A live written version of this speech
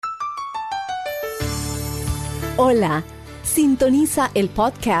Hola, sintoniza el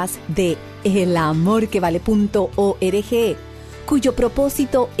podcast de elamorquevale.org, cuyo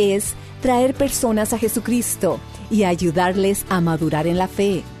propósito es traer personas a Jesucristo y ayudarles a madurar en la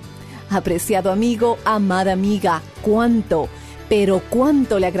fe. Apreciado amigo, amada amiga, cuánto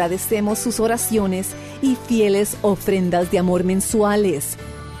le agradecemos sus oraciones y fieles ofrendas de amor mensuales.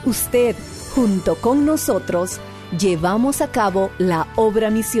 Usted, junto con nosotros, llevamos a cabo la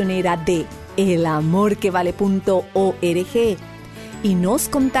obra misionera de elamorquevale.org y nos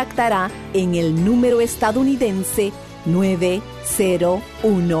contactará en el número estadounidense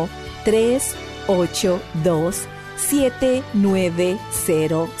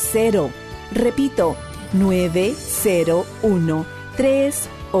 901-382-7900. Repito,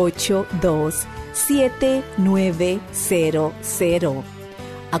 901-382-7900.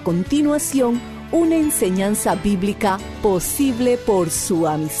 A continuación, una enseñanza bíblica posible por su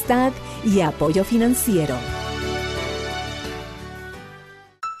amistad y apoyo financiero.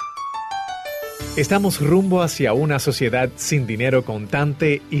 Estamos rumbo hacia una sociedad sin dinero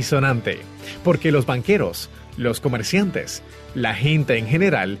contante y sonante, porque los banqueros, los comerciantes, la gente en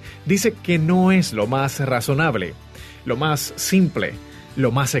general, dice que no es lo más razonable, lo más simple,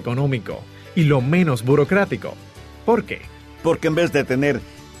 lo más económico y lo menos burocrático. ¿Por qué? Porque en vez de tener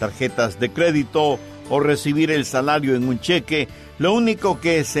tarjetas de crédito o recibir el salario en un cheque, lo único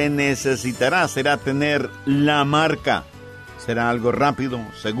que se necesitará será tener la marca. Será algo rápido,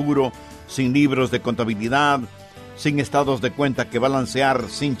 seguro, sin libros de contabilidad, sin estados de cuenta que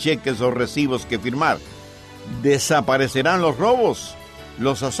balancear, sin cheques o recibos que firmar. Desaparecerán los robos,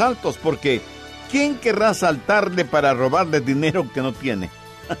 los asaltos, porque ¿quién querrá asaltarle para robarle dinero que no tiene?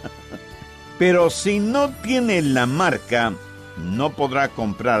 Pero si no tiene la marca, no podrá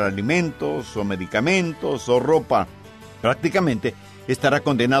comprar alimentos o medicamentos o ropa. Prácticamente estará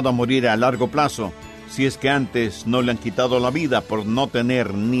condenado a morir a largo plazo, si es que antes no le han quitado la vida por no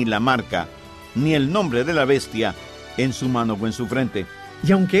tener ni la marca, ni el nombre de la bestia en su mano o en su frente.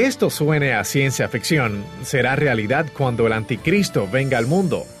 Y aunque esto suene a ciencia ficción, será realidad cuando el anticristo venga al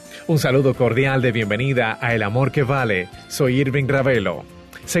mundo. Un saludo cordial de bienvenida a El Amor que Vale. Soy Irving Ravelo.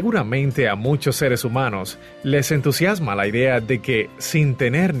 Seguramente a muchos seres humanos les entusiasma la idea de que, sin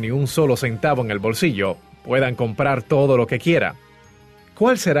tener ni un solo centavo en el bolsillo, puedan comprar todo lo que quiera.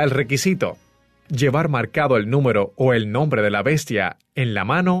 ¿Cuál será el requisito? Llevar marcado el número o el nombre de la bestia en la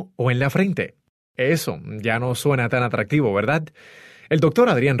mano o en la frente. Eso ya no suena tan atractivo, ¿verdad? El doctor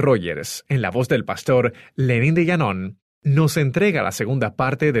Adrián Rogers, en la voz del pastor Lenín de Llanón, nos entrega la segunda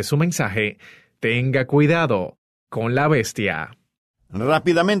parte de su mensaje: Tenga cuidado con la bestia.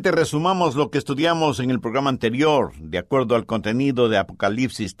 Rápidamente resumamos lo que estudiamos en el programa anterior. De acuerdo al contenido de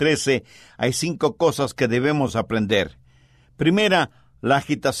Apocalipsis 13, hay 5 cosas que debemos aprender. Primera, la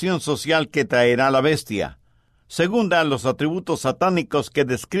agitación social que traerá la bestia. Segunda, los atributos satánicos que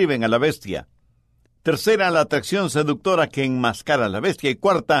describen a la bestia. Tercera, la atracción seductora que enmascara a la bestia. Y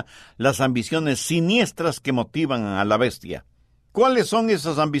cuarta, las ambiciones siniestras que motivan a la bestia. ¿Cuáles son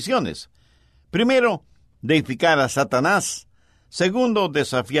esas ambiciones? Primero, deificar a Satanás. Segundo,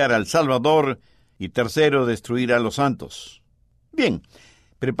 desafiar al Salvador. Y tercero, destruir a los santos. Bien,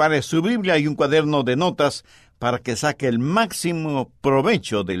 prepare su Biblia y un cuaderno de notas para que saque el máximo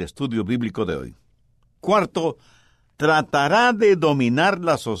provecho del estudio bíblico de hoy. Cuarto, tratará de dominar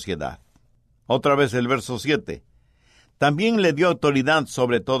la sociedad. Otra vez el verso 7. También le dio autoridad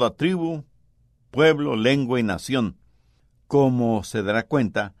sobre toda tribu, pueblo, lengua y nación. Como se dará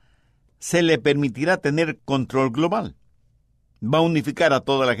cuenta, se le permitirá tener control global. Va a unificar a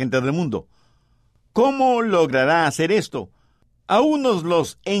toda la gente del mundo. ¿Cómo logrará hacer esto? A unos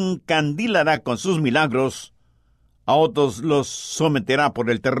los encandilará con sus milagros, a otros los someterá por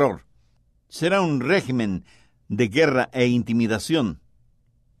el terror. Será un régimen de guerra e intimidación.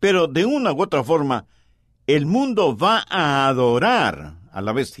 Pero de una u otra forma, el mundo va a adorar a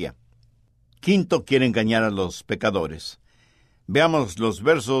la bestia. Quinto, quiere engañar a los pecadores. Veamos los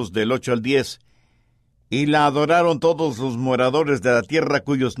versos del 8 al 10. Y la adoraron todos los moradores de la tierra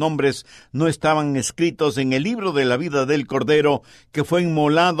cuyos nombres no estaban escritos en el libro de la vida del Cordero, que fue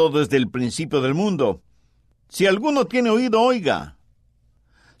inmolado desde el principio del mundo. Si alguno tiene oído, oiga.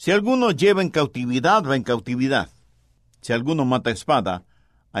 Si alguno lleva en cautividad, va en cautividad. Si alguno mata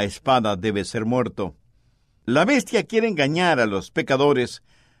a espada debe ser muerto. La bestia quiere engañar a los pecadores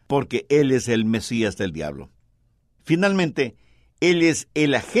porque él es el Mesías del diablo. Finalmente, él es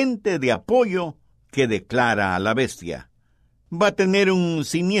el agente de apoyo que declara a la bestia. Va a tener un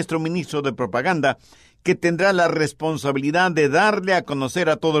siniestro ministro de propaganda que tendrá la responsabilidad de darle a conocer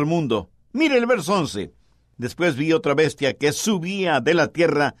a todo el mundo. Mire el verso 11. Después vi otra bestia que subía de la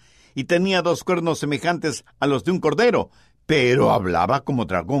tierra y tenía 2 cuernos semejantes a los de un cordero, pero hablaba como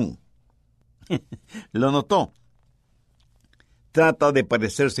dragón. ¿Lo notó? Trata de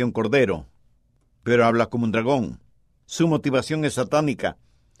parecerse a un cordero, pero habla como un dragón. Su motivación es satánica.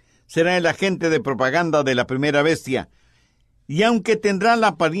 Será el agente de propaganda de la primera bestia. Y aunque tendrá la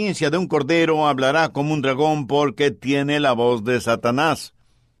apariencia de un cordero, hablará como un dragón porque tiene la voz de Satanás.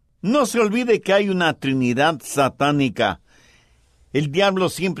 No se olvide que hay una trinidad satánica. El diablo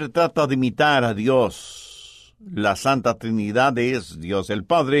siempre trata de imitar a Dios. La Santa Trinidad es Dios el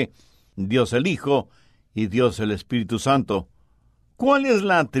Padre, Dios el Hijo y Dios el Espíritu Santo. ¿Cuál es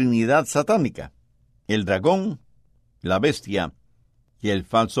la Trinidad satánica? El dragón, la bestia y el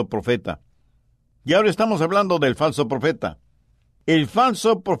falso profeta. Y ahora estamos hablando del falso profeta. El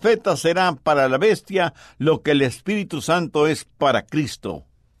falso profeta será para la bestia lo que el Espíritu Santo es para Cristo.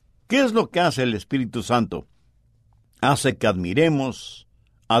 ¿Qué es lo que hace el Espíritu Santo? Hace que admiremos,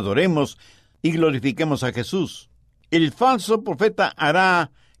 adoremos y glorifiquemos a Jesús. El falso profeta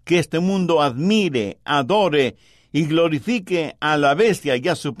hará que este mundo admire, adore y glorifique a la bestia y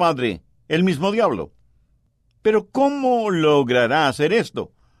a su padre, el mismo diablo. Pero ¿cómo logrará hacer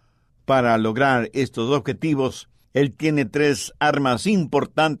esto? Para lograr estos objetivos, él tiene 3 armas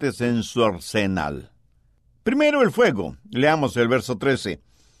importantes en su arsenal. Primero, el fuego. Leamos el verso 13.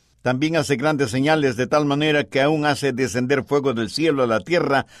 También hace grandes señales de tal manera que aún hace descender fuego del cielo a la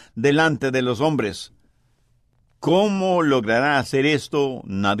tierra delante de los hombres. ¿Cómo logrará hacer esto?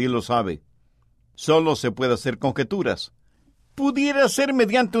 Nadie lo sabe. Solo se puede hacer conjeturas. Pudiera ser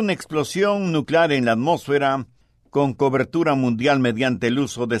mediante una explosión nuclear en la atmósfera con cobertura mundial mediante el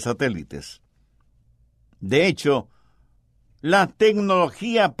uso de satélites. De hecho, la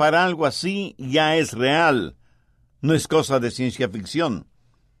tecnología para algo así ya es real, no es cosa de ciencia ficción.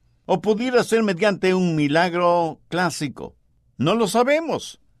 O pudiera ser mediante un milagro clásico, no lo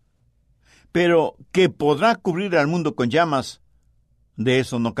sabemos. Pero que podrá cubrir al mundo con llamas, de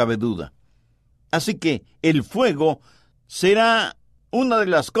eso no cabe duda. Así que el fuego será una de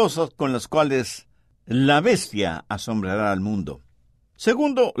las cosas con las cuales la bestia asombrará al mundo.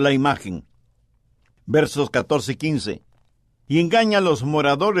 Segundo, la imagen. Versos 14 y 15. Y engaña a los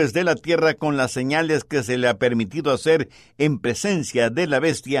moradores de la tierra con las señales que se le ha permitido hacer en presencia de la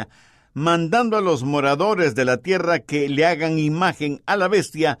bestia, mandando a los moradores de la tierra que le hagan imagen a la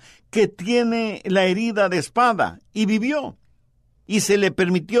bestia que tiene la herida de espada y vivió. Y se le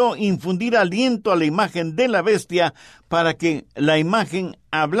permitió infundir aliento a la imagen de la bestia para que la imagen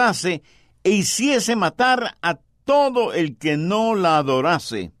hablase e hiciese matar a todo el que no la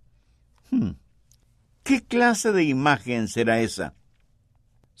adorase. ¿Qué clase de imagen será esa?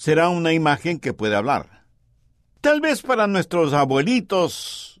 Será una imagen que puede hablar. Tal vez para nuestros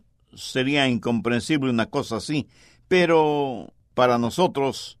abuelitos sería incomprensible una cosa así, pero para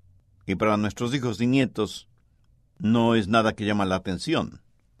nosotros y para nuestros hijos y nietos no es nada que llama la atención.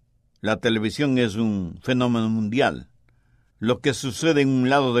 La televisión es un fenómeno mundial. Lo que sucede en un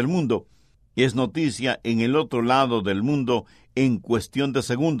lado del mundo es noticia en el otro lado del mundo en cuestión de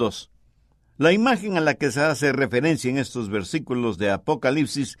segundos. La imagen a la que se hace referencia en estos versículos de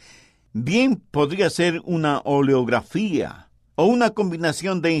Apocalipsis bien podría ser una oleografía o una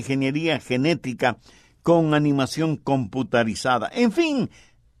combinación de ingeniería genética con animación computarizada. En fin,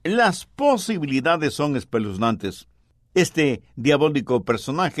 las posibilidades son espeluznantes. Este diabólico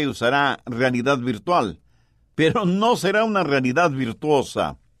personaje usará realidad virtual, pero no será una realidad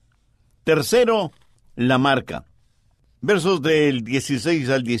virtuosa. Tercero, la marca. Versos del 16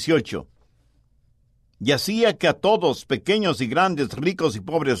 al 18. Y hacía que a todos, pequeños y grandes, ricos y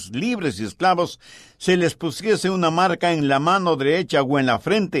pobres, libres y esclavos, se les pusiese una marca en la mano derecha o en la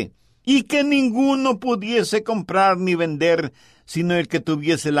frente, y que ninguno pudiese comprar ni vender, sino el que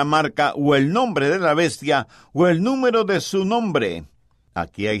tuviese la marca o el nombre de la bestia o el número de su nombre.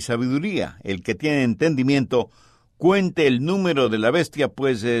 Aquí hay sabiduría. El que tiene entendimiento, cuente el número de la bestia,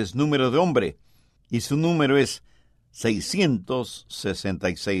 pues es número de hombre, y su número es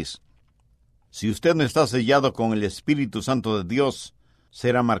 666. Si usted no está sellado con el Espíritu Santo de Dios,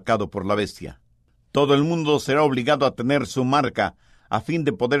 será marcado por la bestia. Todo el mundo será obligado a tener su marca a fin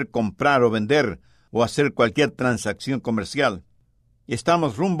de poder comprar o vender o hacer cualquier transacción comercial.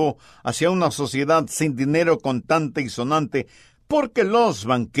 Estamos rumbo hacia una sociedad sin dinero contante y sonante porque los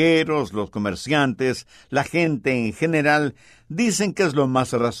banqueros, los comerciantes, la gente en general dicen que es lo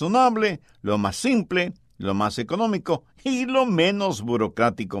más razonable, lo más simple, lo más económico y lo menos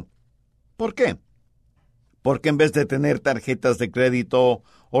burocrático. ¿Por qué? Porque en vez de tener tarjetas de crédito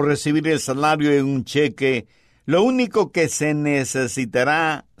o recibir el salario en un cheque, lo único que se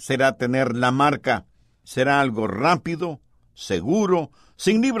necesitará será tener la marca. Será algo rápido, seguro,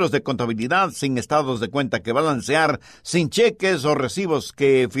 sin libros de contabilidad, sin estados de cuenta que balancear, sin cheques o recibos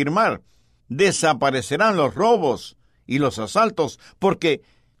que firmar. Desaparecerán los robos y los asaltos, porque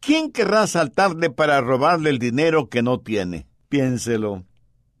 ¿quién querrá asaltarle para robarle el dinero que no tiene? Piénselo.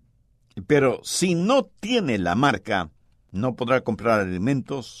 Pero si no tiene la marca, no podrá comprar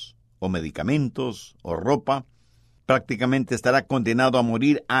alimentos, o medicamentos, o ropa. Prácticamente estará condenado a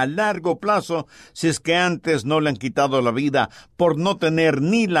morir a largo plazo si es que antes no le han quitado la vida por no tener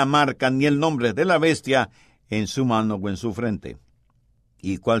ni la marca ni el nombre de la bestia en su mano o en su frente.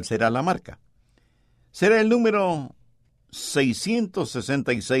 ¿Y cuál será la marca? Será el número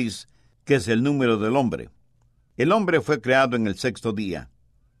 666, que es el número del hombre. El hombre fue creado en el sexto día.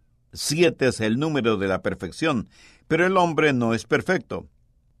 7 es el número de la perfección, pero el hombre no es perfecto.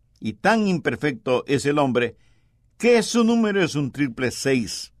 Y tan imperfecto es el hombre que su número es un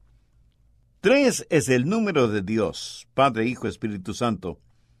 666. 3 es el número de Dios, Padre, Hijo, Espíritu Santo.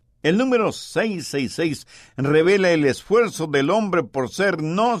 El número 666 revela el esfuerzo del hombre por ser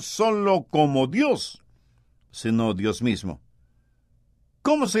no solo como Dios, sino Dios mismo.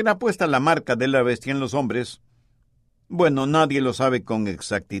 ¿Cómo será puesta la marca de la bestia en los hombres? Bueno, nadie lo sabe con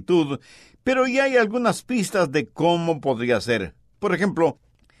exactitud, pero ya hay algunas pistas de cómo podría ser. Por ejemplo,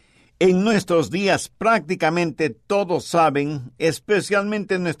 en nuestros días prácticamente todos saben,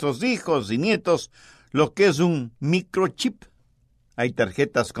 especialmente nuestros hijos y nietos, lo que es un microchip. Hay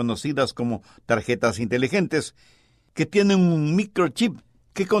tarjetas conocidas como tarjetas inteligentes que tienen un microchip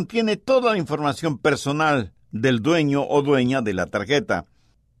que contiene toda la información personal del dueño o dueña de la tarjeta.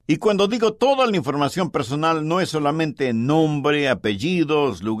 Y cuando digo toda la información personal, no es solamente nombre,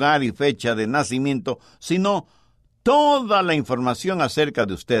 apellidos, lugar y fecha de nacimiento, sino toda la información acerca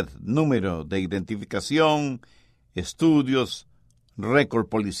de usted: número de identificación, estudios, récord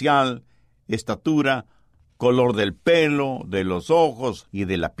policial, estatura, color del pelo, de los ojos y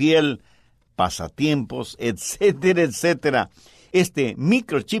de la piel, pasatiempos, etcétera, etcétera. Este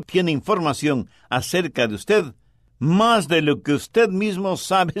microchip tiene información acerca de usted, más de lo que usted mismo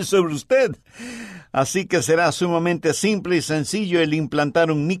sabe sobre usted. Así que será sumamente simple y sencillo el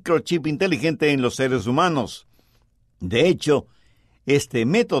implantar un microchip inteligente en los seres humanos. De hecho, este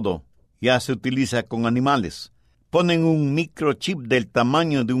método ya se utiliza con animales. Ponen un microchip del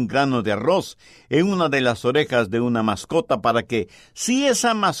tamaño de un grano de arroz en una de las orejas de una mascota para que, si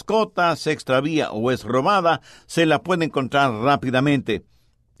esa mascota se extravía o es robada, se la puede encontrar rápidamente.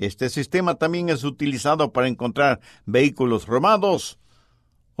 Este sistema también es utilizado para encontrar vehículos robados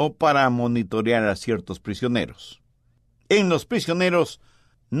o para monitorear a ciertos prisioneros. En los prisioneros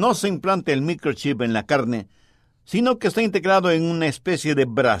no se implanta el microchip en la carne, sino que está integrado en una especie de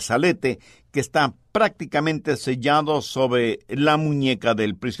brazalete que está prácticamente sellado sobre la muñeca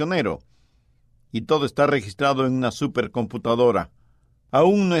del prisionero. Y todo está registrado en una supercomputadora.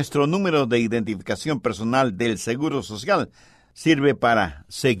 Aún nuestro número de identificación personal del Seguro Social sirve para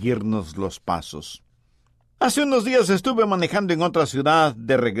seguirnos los pasos. Hace unos días estuve manejando en otra ciudad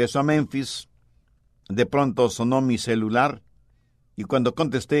de regreso a Memphis. De pronto sonó mi celular y cuando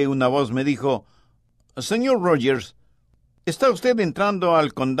contesté, una voz me dijo: «Señor Rogers, está usted entrando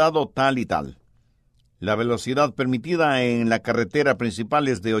al condado tal y tal. La velocidad permitida en la carretera principal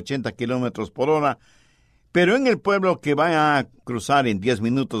es de 80 kilómetros por hora, pero en el pueblo que va a cruzar en 10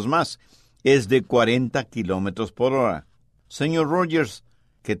 minutos más es de 40 kilómetros por hora. Señor Rogers,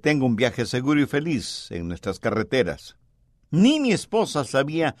 que tenga un viaje seguro y feliz en nuestras carreteras». Ni mi esposa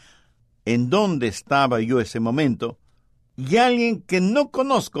sabía en dónde estaba yo ese momento, y alguien que no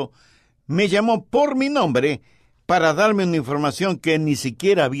conozco me llamó por mi nombre para darme una información que ni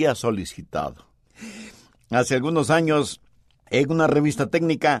siquiera había solicitado. Hace algunos años, en una revista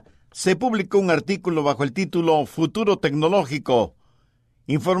técnica, se publicó un artículo bajo el título Futuro Tecnológico,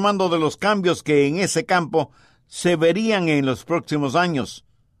 informando de los cambios que en ese campo se verían en los próximos años,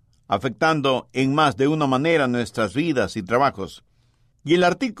 afectando en más de una manera nuestras vidas y trabajos. Y el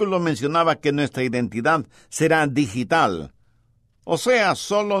artículo mencionaba que nuestra identidad será digital, o sea,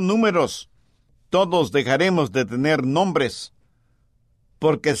 solo números. Todos dejaremos de tener nombres,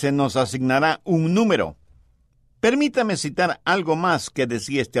 porque se nos asignará un número. Permítame citar algo más que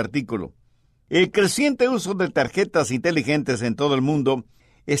decía este artículo. El creciente uso de tarjetas inteligentes en todo el mundo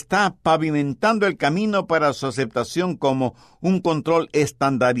está pavimentando el camino para su aceptación como un control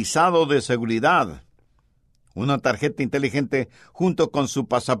estandarizado de seguridad. Una tarjeta inteligente, junto con su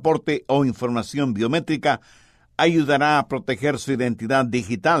pasaporte o información biométrica, ayudará a proteger su identidad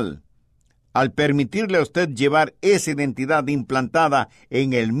digital. Al permitirle a usted llevar esa identidad implantada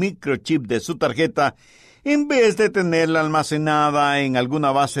en el microchip de su tarjeta, en vez de tenerla almacenada en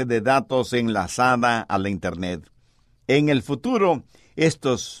alguna base de datos enlazada a la Internet. En el futuro,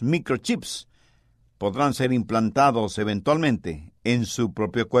 estos microchips podrán ser implantados eventualmente en su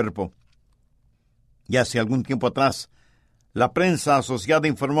propio cuerpo. Y hace algún tiempo atrás, la prensa asociada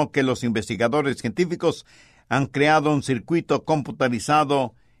informó que los investigadores científicos han creado un circuito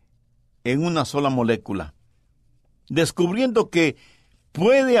computarizado en una sola molécula, descubriendo que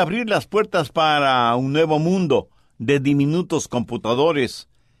puede abrir las puertas para un nuevo mundo de diminutos computadores,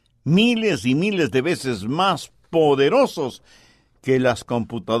 miles y miles de veces más poderosos que las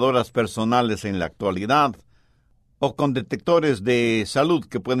computadoras personales en la actualidad, o con detectores de salud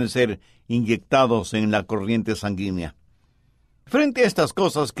que pueden ser inyectados en la corriente sanguínea. Frente a estas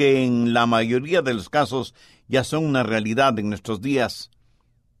cosas que en la mayoría de los casos ya son una realidad en nuestros días,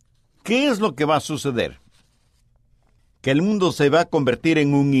 ¿qué es lo que va a suceder? Que el mundo se va a convertir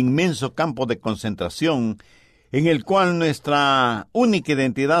en un inmenso campo de concentración en el cual nuestra única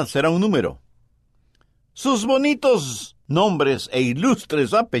identidad será un número. Sus bonitos nombres e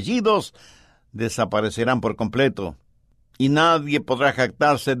ilustres apellidos desaparecerán por completo, y nadie podrá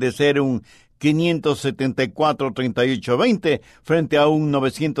jactarse de ser un 574-3820 frente a un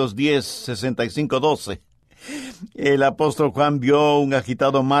 910-6512. El apóstol Juan vio un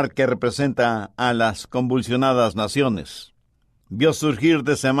agitado mar que representa a las convulsionadas naciones. Vio surgir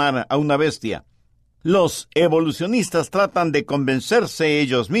de ese mar a una bestia. Los evolucionistas tratan de convencerse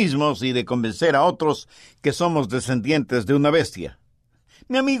ellos mismos y de convencer a otros que somos descendientes de una bestia.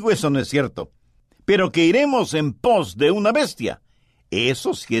 Mi amigo, eso no es cierto. Pero que iremos en pos de una bestia,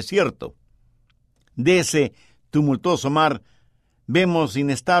 eso sí es cierto. De ese tumultuoso mar vemos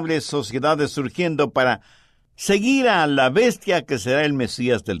inestables sociedades surgiendo para seguir a la bestia que será el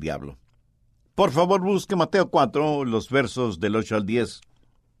Mesías del diablo. Por favor, busque Mateo 4, los versos del 8 al 10.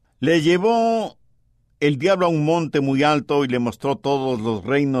 Le llevó el diablo a un monte muy alto y le mostró todos los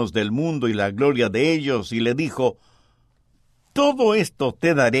reinos del mundo y la gloria de ellos, y le dijo: todo esto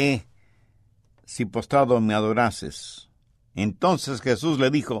te daré si postrado me adorases. Entonces Jesús le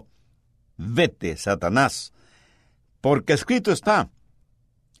dijo: vete, Satanás, porque escrito está: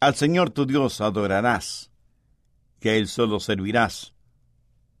 al Señor tu Dios adorarás, que a Él solo servirás.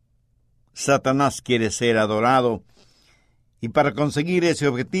 Satanás quiere ser adorado, y para conseguir ese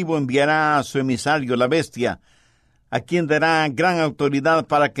objetivo enviará a su emisario, la bestia, a quien dará gran autoridad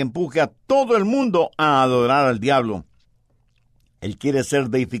para que empuje a todo el mundo a adorar al diablo. Él quiere ser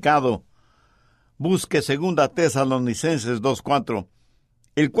deificado. Busque 2 Tesalonicenses 2:4,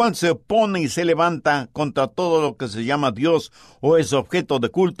 el cual se opone y se levanta contra todo lo que se llama Dios o es objeto de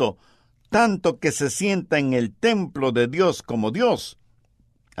culto, tanto que se sienta en el templo de Dios como Dios,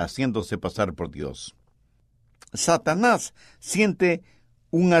 haciéndose pasar por Dios. Satanás siente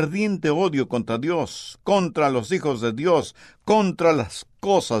un ardiente odio contra Dios, contra los hijos de Dios, contra las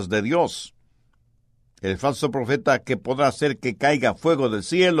cosas de Dios. El falso profeta que podrá hacer que caiga fuego del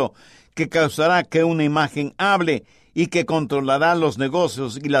cielo, que causará que una imagen hable y que controlará los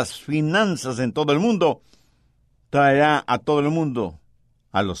negocios y las finanzas en todo el mundo, traerá a todo el mundo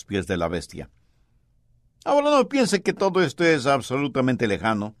a los pies de la bestia. Ahora no piense que todo esto es absolutamente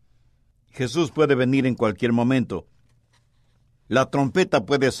lejano. Jesús puede venir en cualquier momento. La trompeta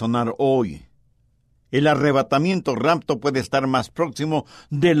puede sonar hoy. El arrebatamiento, rapto, puede estar más próximo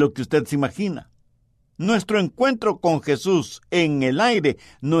de lo que usted se imagina. Nuestro encuentro con Jesús en el aire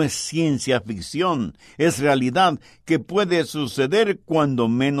no es ciencia ficción, es realidad que puede suceder cuando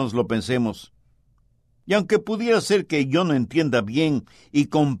menos lo pensemos. Y aunque pudiera ser que yo no entienda bien y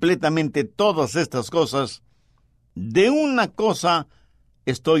completamente todas estas cosas, de una cosa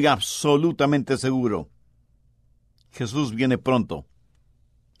estoy absolutamente seguro: Jesús viene pronto.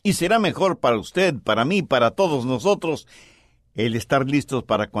 Y será mejor para usted, para mí, para todos nosotros, el estar listos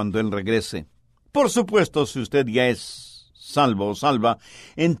para cuando Él regrese. Por supuesto, si usted ya es salvo o salva,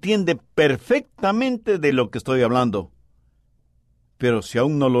 entiende perfectamente de lo que estoy hablando. Pero si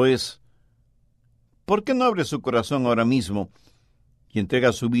aún no lo es, ¿por qué no abre su corazón ahora mismo y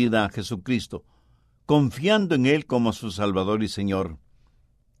entrega su vida a Jesucristo, confiando en Él como su Salvador y Señor?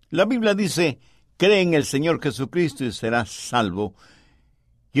 La Biblia dice: cree en el Señor Jesucristo y serás salvo.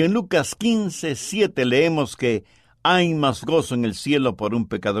 Y en Lucas 15:7 leemos que hay más gozo en el cielo por un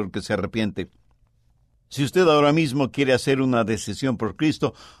pecador que se arrepiente. Si usted ahora mismo quiere hacer una decisión por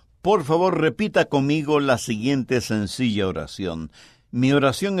Cristo, por favor repita conmigo la siguiente sencilla oración. Mi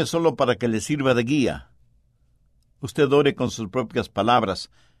oración es solo para que le sirva de guía. Usted ore con sus propias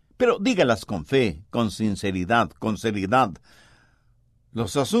palabras, pero dígalas con fe, con sinceridad, con seriedad.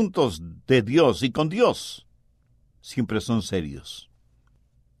 Los asuntos de Dios y con Dios siempre son serios.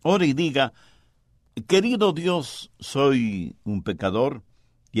 Ore y diga: querido Dios, soy un pecador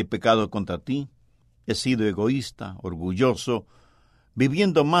y he pecado contra ti. He sido egoísta, orgulloso,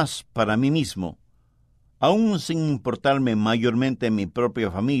 viviendo más para mí mismo, aún sin importarme mayormente en mi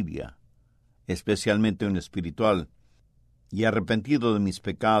propia familia, especialmente en lo espiritual, y arrepentido de mis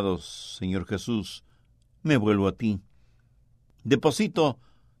pecados, Señor Jesús, me vuelvo a ti. Deposito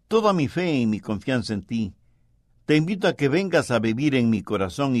toda mi fe y mi confianza en ti. Te invito a que vengas a vivir en mi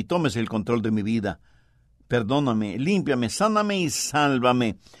corazón y tomes el control de mi vida. Perdóname, límpiame, sáname y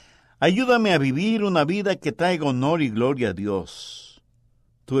sálvame. Ayúdame a vivir una vida que traiga honor y gloria a Dios.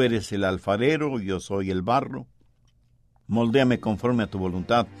 Tú eres el alfarero, yo soy el barro. Moldéame conforme a tu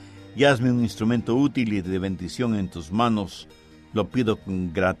voluntad y hazme un instrumento útil y de bendición en tus manos. Lo pido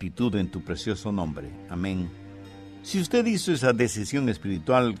con gratitud en tu precioso nombre. Amén. Si usted hizo esa decisión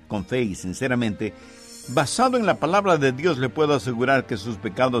espiritual con fe y sinceramente, basado en la palabra de Dios, le puedo asegurar que sus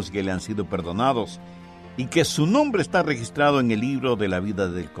pecados ya le han sido perdonados y que su nombre está registrado en el libro de la vida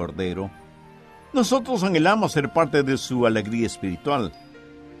del Cordero. Nosotros anhelamos ser parte de su alegría espiritual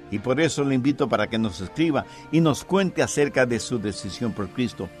y por eso le invito para que nos escriba y nos cuente acerca de su decisión por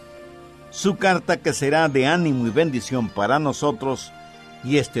Cristo. Su carta que será de ánimo y bendición para nosotros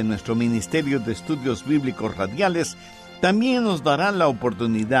y nuestro Ministerio de Estudios Bíblicos Radiales también nos dará la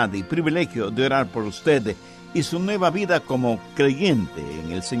oportunidad y privilegio de orar por usted y su nueva vida como creyente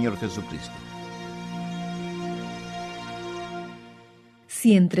en el Señor Jesucristo.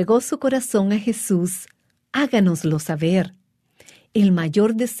 Si entregó su corazón a Jesús, háganoslo saber. El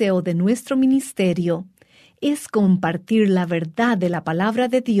mayor deseo de nuestro ministerio es compartir la verdad de la palabra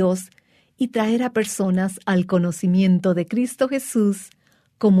de Dios y traer a personas al conocimiento de Cristo Jesús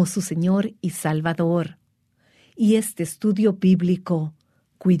como su Señor y Salvador. Y este estudio bíblico,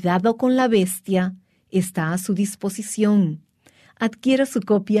 Cuidado con la Bestia, está a su disposición. Adquiera su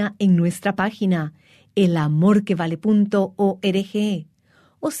copia en nuestra página, elamorquevale.org,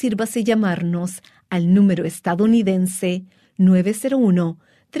 o sírvase llamarnos al número estadounidense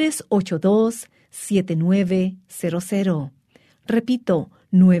 901-382-7900. Repito,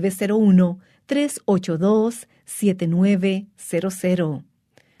 901-382-7900.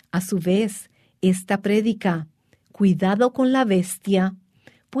 A su vez, esta prédica, Cuidado con la Bestia,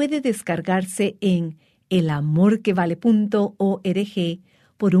 puede descargarse en elamorquevale.org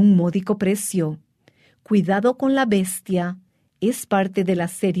por un módico precio. Cuidado con la Bestia es parte de la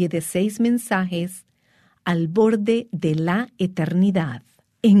serie de 6 mensajes Al borde de la eternidad.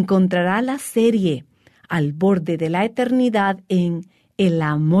 Encontrará la serie Al borde de la eternidad en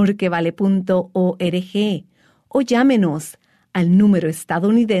elamorquevale.org o llámenos al número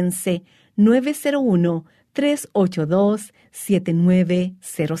estadounidense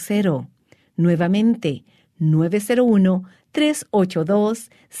 901-382-7900. Nuevamente,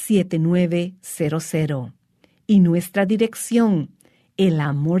 901-382-7900. Y nuestra dirección, El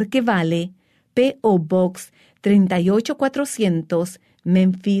Amor que Vale, P.O. Box 38400,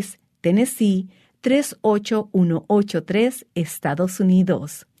 Memphis, Tennessee, 38183, Estados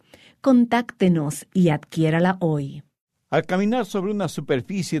Unidos. Contáctenos y adquiérala hoy. Al caminar sobre una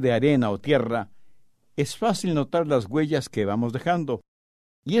superficie de arena o tierra, es fácil notar las huellas que vamos dejando,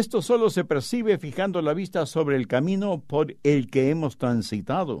 y esto solo se percibe fijando la vista sobre el camino por el que hemos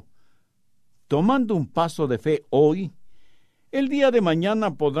transitado. Tomando un paso de fe hoy, el día de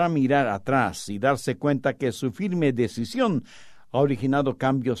mañana podrá mirar atrás y darse cuenta que su firme decisión ha originado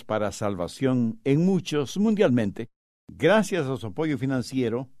cambios para salvación en muchos mundialmente. Gracias a su apoyo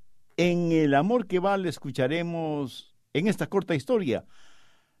financiero, en El Amor que Vale escucharemos en esta corta historia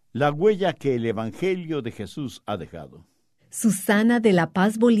la huella que el Evangelio de Jesús ha dejado. Susana de La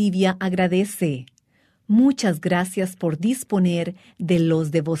Paz, Bolivia, agradece. Muchas gracias por disponer de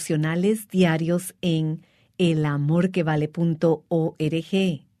los devocionales diarios en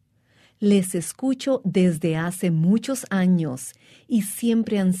elamorquevale.org. Les escucho desde hace muchos años y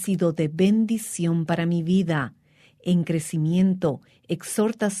siempre han sido de bendición para mi vida, en crecimiento,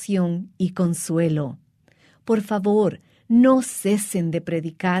 exhortación y consuelo. Por favor, no cesen de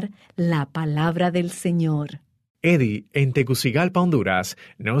predicar la palabra del Señor. Eddie, en Tegucigalpa, Honduras,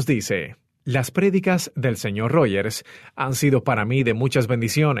 nos dice: las prédicas del señor Rogers han sido para mí de muchas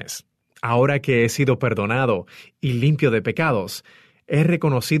bendiciones. Ahora que he sido perdonado y limpio de pecados, he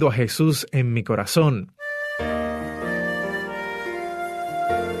reconocido a Jesús en mi corazón.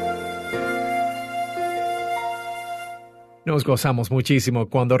 Nos gozamos muchísimo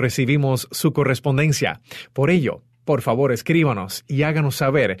cuando recibimos su correspondencia. Por ello, por favor, escríbanos y háganos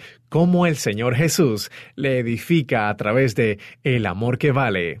saber cómo el Señor Jesús le edifica a través de El Amor que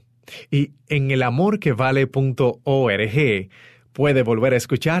Vale. Y en elamorquevale.org Puede volver a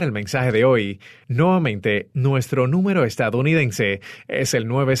escuchar el mensaje de hoy. Nuevamente, nuestro número estadounidense es el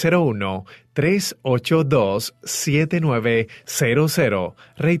 901-382-7900.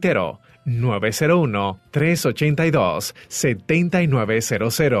 Reitero,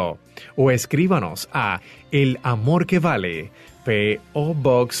 901-382-7900. O escríbanos a El Amor que Vale, P.O.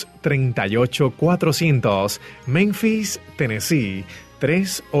 Box 38400, Memphis, Tennessee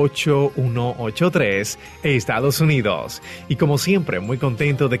 38183, Estados Unidos. Y como siempre, muy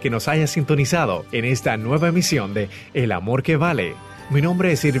contento de que nos haya sintonizado en esta nueva emisión de El Amor que Vale. Mi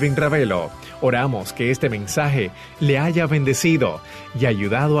nombre es Irving Ravelo. Oramos que este mensaje le haya bendecido y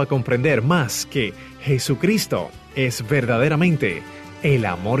ayudado a comprender más que Jesucristo es verdaderamente el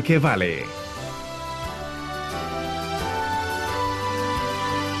amor que vale.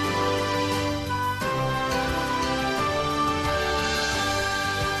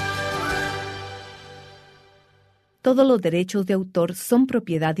 Todos los derechos de autor son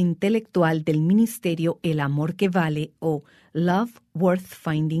propiedad intelectual del Ministerio El Amor que Vale o Love Worth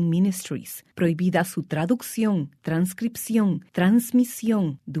Finding Ministries. Prohibida su traducción, transcripción,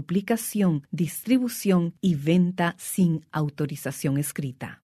 transmisión, duplicación, distribución y venta sin autorización escrita.